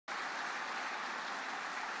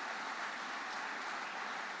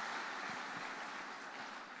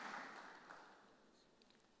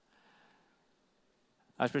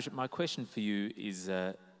Archbishop, my question for you is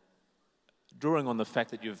drawing on the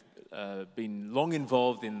fact that you've been long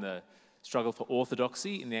involved in the struggle for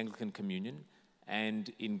orthodoxy in the Anglican Communion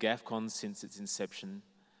and in Gafcon since its inception,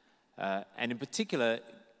 and in particular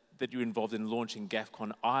that you're involved in launching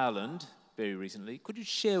Gafcon Ireland very recently. Could you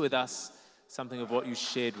share with us something of what you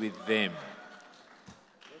shared with them?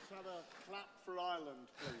 Let's have a clap for Ireland,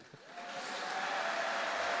 please.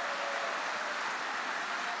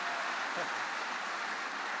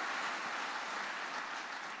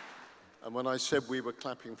 And when I said we were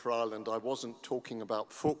clapping for Ireland, I wasn't talking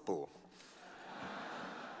about football.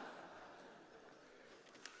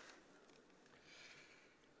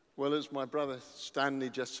 Well, as my brother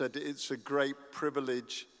Stanley just said, it's a great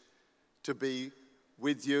privilege to be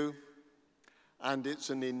with you, and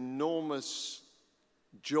it's an enormous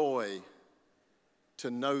joy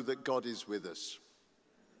to know that God is with us.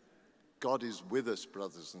 God is with us,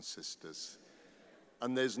 brothers and sisters.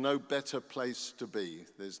 And there's no better place to be.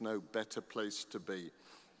 There's no better place to be.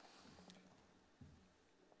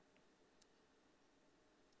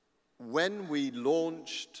 When we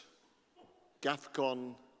launched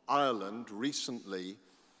Gafcon Ireland recently,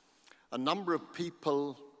 a number of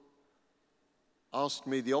people asked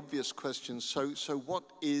me the obvious question, so what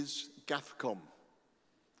is Gafcon?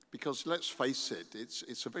 Because let's face it,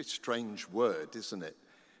 it's a very strange word, isn't it?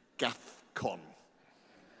 Gafcon.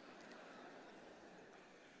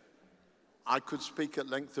 I could speak at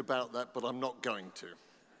length about that, but I'm not going to.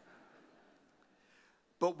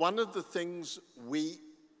 But one of the things we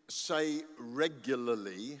say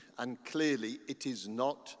regularly and clearly, it is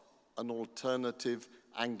not an alternative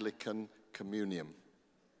Anglican communion,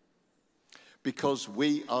 because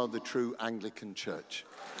we are the true Anglican Church.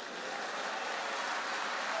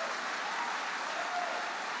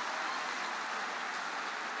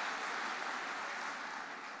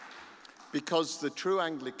 Because the true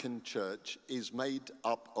Anglican Church is made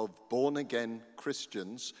up of born-again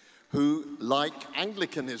Christians who like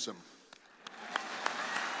Anglicanism.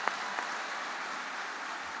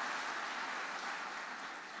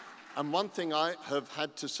 And one thing I have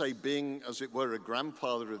had to say, being, as it were, a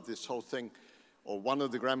grandfather of this whole thing, or one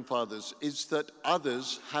of the grandfathers, is that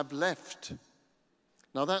others have left.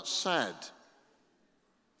 Now that's sad.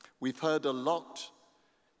 We've heard a lot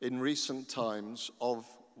in recent times of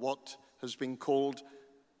what has been called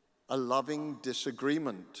a loving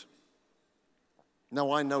disagreement.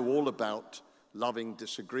 Now, I know all about loving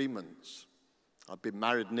disagreements. I've been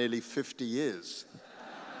married nearly 50 years.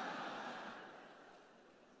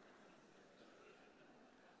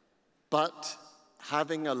 But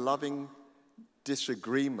having a loving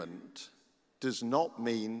disagreement does not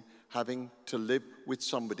mean having to live with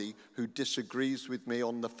somebody who disagrees with me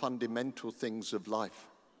on the fundamental things of life.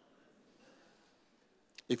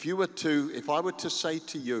 If I were to say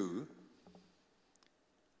to you,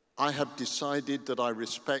 I have decided that I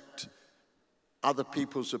respect other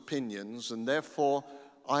people's opinions, and therefore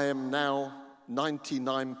I am now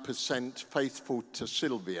 99% faithful to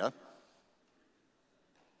Sylvia,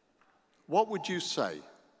 what would you say?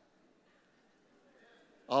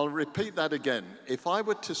 I'll repeat that again. If I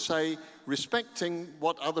were to say, respecting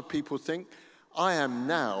what other people think, I am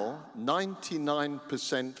now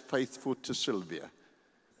 99% faithful to Sylvia.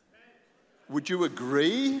 Would you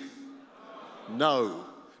agree? No,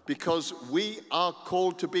 because we are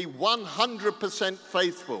called to be 100%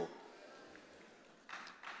 faithful.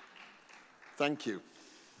 Thank you.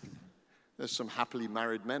 There's some happily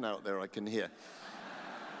married men out there I can hear.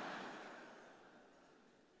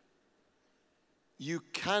 You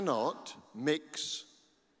cannot mix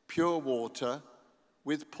pure water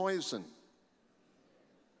with poison.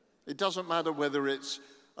 It doesn't matter whether it's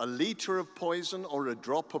a liter of poison or a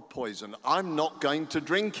drop of poison. I'm not going to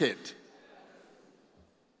drink it.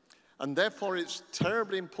 And therefore, it's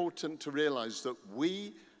terribly important to realize that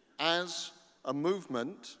we, as a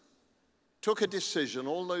movement, took a decision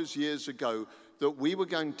all those years ago that we were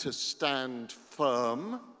going to stand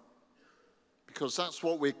firm, because that's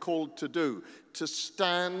what we're called to do, to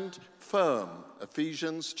stand firm.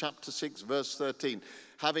 Ephesians chapter 6, verse 13.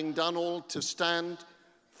 Having done all, to stand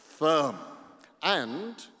firm.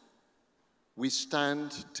 And we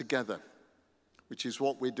stand together, which is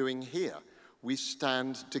what we're doing here. We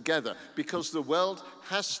stand together because the world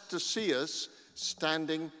has to see us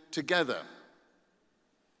standing together.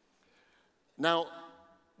 Now,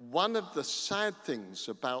 one of the sad things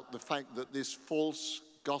about the fact that this false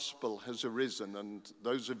gospel has arisen, and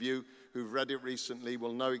those of you who've read it recently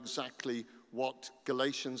will know exactly what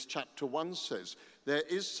Galatians chapter 1 says. There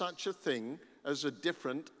is such a thing as a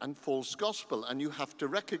different and false gospel, and you have to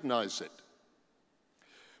recognize it.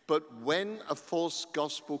 But when a false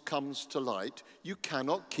gospel comes to light, you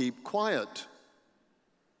cannot keep quiet.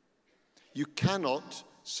 You cannot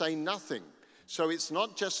say nothing. So it's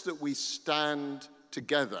not just that we stand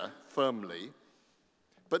together firmly,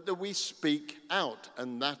 but that we speak out.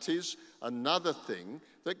 And that is another thing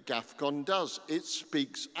that Gafcon does. It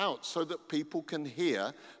speaks out so that people can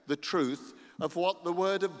hear the truth of what the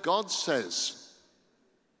Word of God says.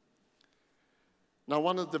 Now,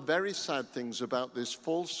 one of the very sad things about this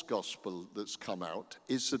false gospel that's come out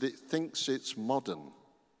is that it thinks it's modern.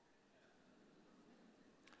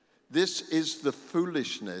 This is the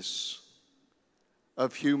foolishness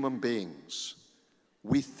of human beings.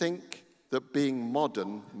 We think that being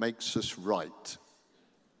modern makes us right.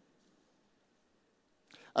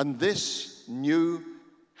 And this new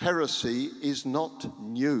heresy is not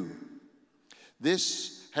new.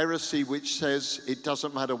 This heresy which says it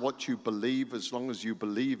doesn't matter what you believe as long as you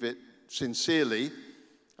believe it sincerely,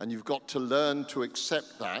 and you've got to learn to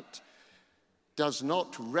accept that, does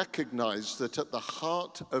not recognize that at the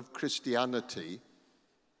heart of Christianity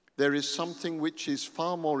there is something which is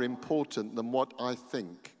far more important than what I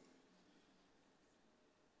think.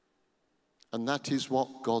 And that is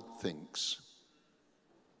what God thinks.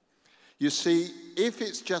 You see, if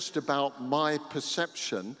it's just about my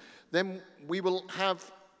perception, then we will have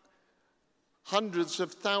hundreds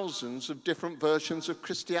of thousands of different versions of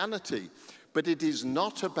Christianity. But it is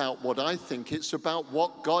not about what I think, it's about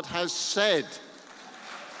what God has said.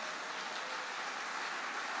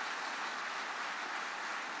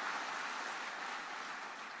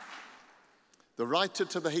 The writer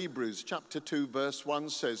to the Hebrews, chapter 2, verse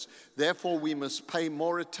 1 says, "Therefore we must pay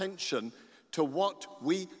more attention to what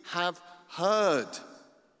we have heard."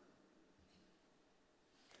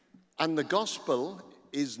 And the gospel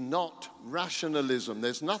is not rationalism.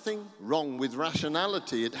 There's nothing wrong with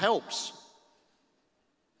rationality. It helps.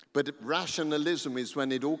 But rationalism is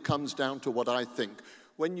when it all comes down to what I think.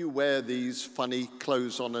 When you wear these funny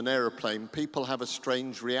clothes on an aeroplane, people have a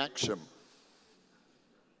strange reaction.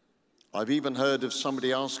 I've even heard of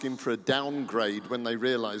somebody asking for a downgrade when they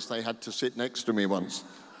realized they had to sit next to me once.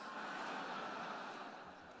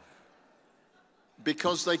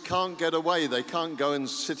 Because they can't get away. They can't go and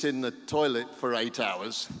sit in the toilet for 8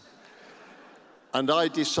 hours. And I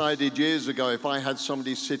decided years ago, if I had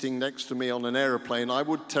somebody sitting next to me on an airplane, I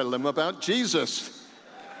would tell them about Jesus.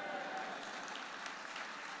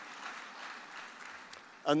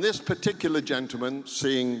 And this particular gentleman,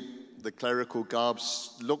 seeing the clerical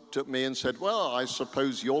garbs, looked at me and said, "Well, I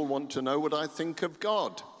suppose you'll want to know what I think of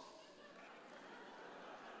God."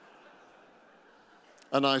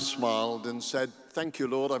 And I smiled and said, "Thank you,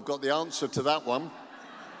 Lord, I've got the answer to that one."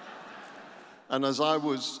 And as I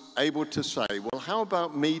was able to say, "Well, how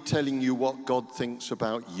about me telling you what God thinks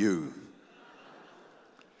about you?"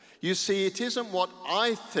 You see, it isn't what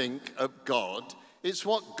I think of God, it's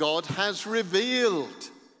what God has revealed.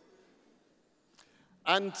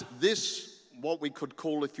 And this, what we could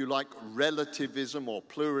call, if you like, relativism or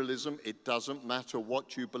pluralism, it doesn't matter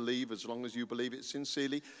what you believe as long as you believe it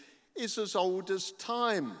sincerely, is as old as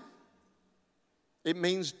time. It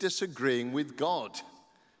means disagreeing with God.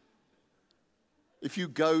 If you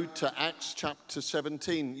go to Acts chapter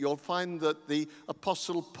 17, you'll find that the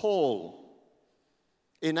Apostle Paul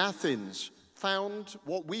in Athens found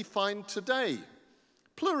what we find today,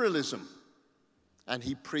 pluralism. And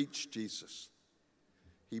he preached Jesus.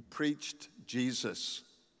 He preached Jesus.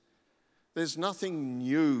 There's nothing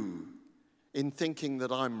new in thinking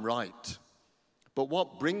that I'm right. But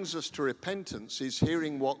what brings us to repentance is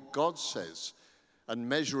hearing what God says and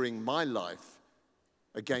measuring my life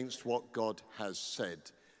against what God has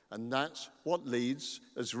said. And that's what leads,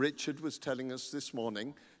 as Richard was telling us this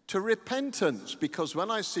morning, to repentance. Because when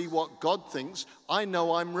I see what God thinks, I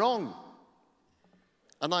know I'm wrong.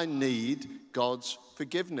 And I need God's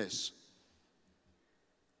forgiveness.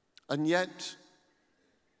 And yet,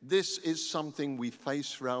 this is something we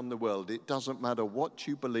face around the world. It doesn't matter what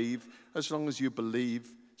you believe, as long as you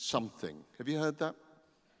believe something. Have you heard that?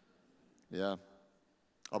 Yeah.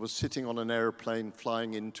 I was sitting on an airplane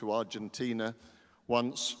flying into Argentina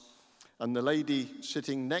once, and the lady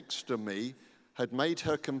sitting next to me had made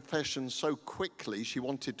her confession so quickly, she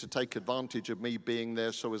wanted to take advantage of me being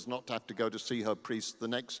there so as not to have to go to see her priest the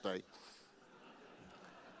next day.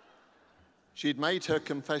 She'd made her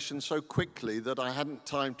confession so quickly that I hadn't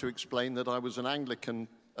time to explain that I was an Anglican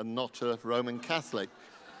and not a Roman Catholic.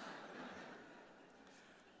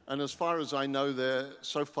 And as far as I know,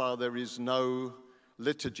 so far there is no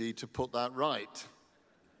liturgy to put that right.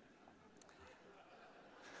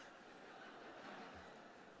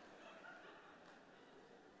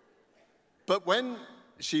 But when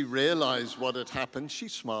she realized what had happened. She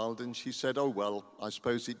smiled and she said, "Oh, well, I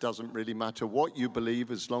suppose it doesn't really matter what you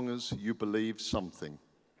believe as long as you believe something."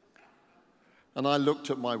 And I looked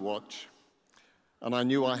at my watch and I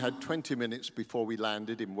knew I had 20 minutes before we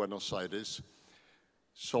landed in Buenos Aires.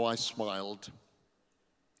 So I smiled,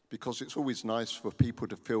 because it's always nice for people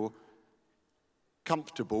to feel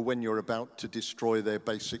comfortable when you're about to destroy their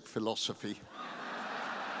basic philosophy.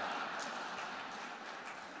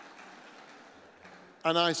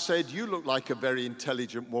 And I said, "You look like a very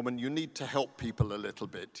intelligent woman. You need to help people a little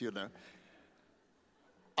bit, you know."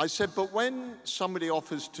 I said, "But when somebody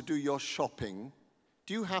offers to do your shopping,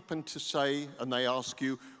 do you happen to say," and they ask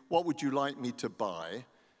you, "What would you like me to buy?"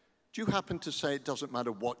 Do you happen to say, "It doesn't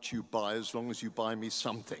matter what you buy as long as you buy me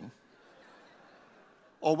something"?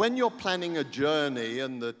 Or when you're planning a journey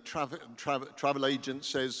and the travel agent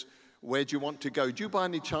says, "Where do you want to go?" Do you by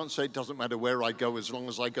any chance say, "It doesn't matter where I go as long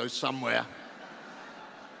as I go somewhere"?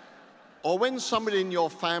 Or when somebody in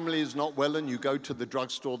your family is not well and you go to the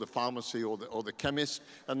drugstore, the pharmacy, or the chemist,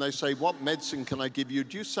 and they say, "What medicine can I give you?"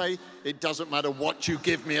 Do you say, "It doesn't matter what you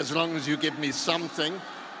give me as long as you give me something"?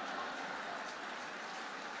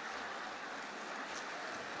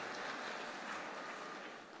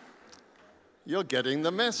 You're getting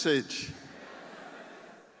the message.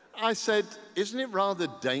 I said, "Isn't it rather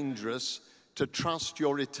dangerous to trust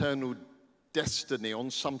your eternal destiny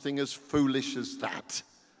on something as foolish as that?"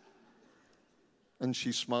 And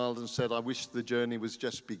she smiled and said, "I wish the journey was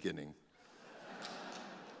just beginning."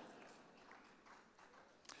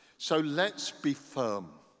 So let's be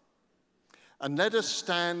firm. And let us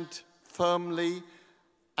stand firmly,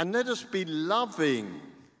 and let us be loving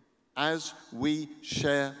as we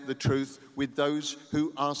share the truth with those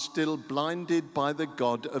who are still blinded by the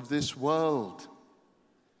god of this world.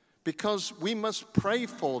 Because we must pray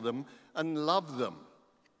for them and love them.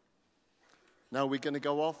 Now we're going to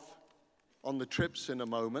go off on the trips in a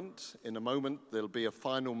moment. In a moment, there'll be a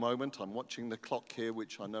final moment. I'm watching the clock here,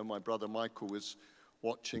 which I know my brother Michael was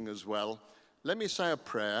watching as well. Let me say a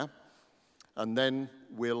prayer, and then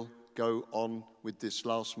we'll go on with this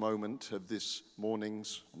last moment of this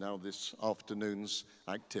morning's, now this afternoon's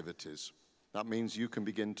activities. That means you can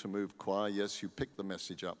begin to move choir. Yes, you pick the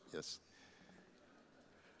message up. Yes.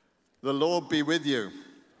 The Lord be with you.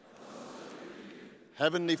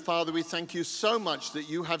 Heavenly Father, we thank you so much that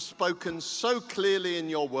you have spoken so clearly in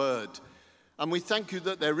your word. And we thank you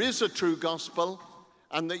that there is a true gospel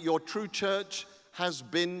and that your true church has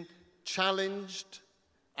been challenged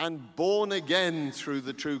and born again through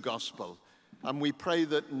the true gospel. And we pray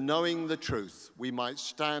that knowing the truth, we might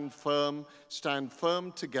stand firm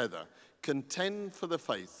together, contend for the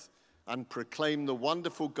faith, and proclaim the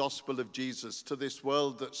wonderful gospel of Jesus to this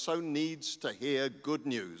world that so needs to hear good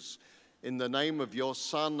news. In the name of your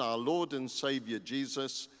Son, our Lord and Savior,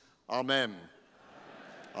 Jesus, amen.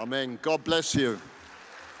 Amen. God bless you.